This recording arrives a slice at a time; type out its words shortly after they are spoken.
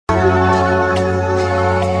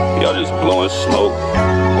smoke.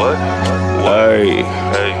 What? Hey,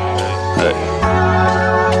 Hey. hey.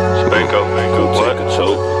 Bako. What? Take a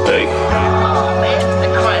toke. Hey.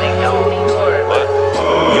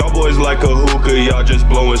 Y'all boys like a hookah, y'all just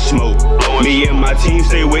blowing smoke. Me and my team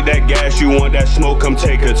stay with that gas, you want that smoke, come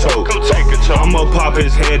take a toke. I'ma pop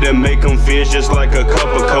his head and make him fizz just like a cup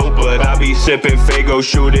of coke. But I be sipping Fago,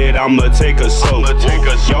 shoot it, I'ma take a soak.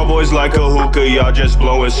 Y'all boys like a hookah, y'all just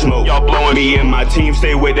blowing smoke. Me and my team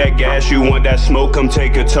stay with that gas, you want that smoke, come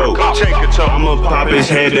take a toke. I'ma pop his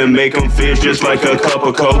head and make him fizz just like a cup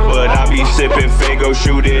of coke. But I be sipping Fago,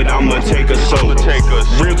 shoot it, I'ma take a soak.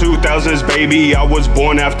 Real 2000s baby, I was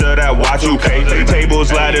born after that Y2K.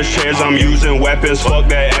 Tables, ladders, chairs, I'm using weapons, fuck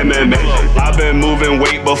that MMA. I've been moving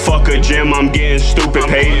weight, but fuck a gym, I'm getting stupid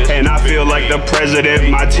paid. And I feel like the president,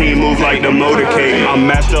 my team move like the motorcade. I'm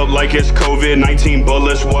masked up like it's COVID-19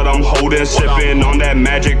 bullets, what I'm holding. Sipping on that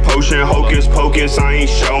magic potion, hocus pocus, I ain't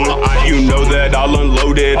showing. You know that I'll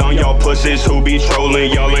unload it on y'all pussies who be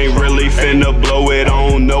trolling. Y'all ain't really finna blow it, I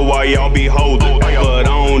don't know why y'all be holding. But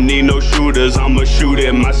I don't need no shooters, I'ma shoot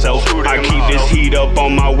it myself. I keep this heat up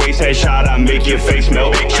on my waist, headshot, I make your face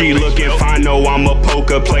melt. She looking fine, no, I'm a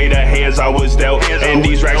poker, play the hands I was dealt. And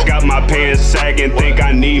these racks got my pants sagging, think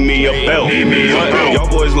I need me a belt. Y'all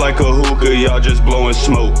boys like a hookah, y'all just blowing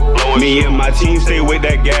smoke. Me and my team stay with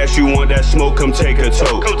that gas, you want that smoke, come take a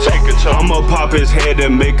toke. I'ma pop his head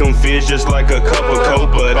and make him fizz just like a cup of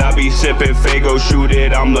coke. But I be sipping Fago, shoot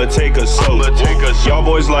it, I'ma take a soak. Y'all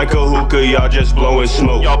boys like a hookah, y'all just blowing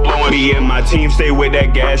smoke. Me and my team stay with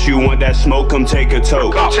that gas, you want that smoke, come take a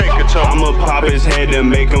toke. I'ma pop his head and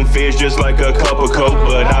make him fizz just like a cup of coke.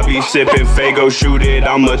 But I be sipping Fago, shoot it,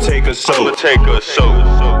 I'ma take a soak.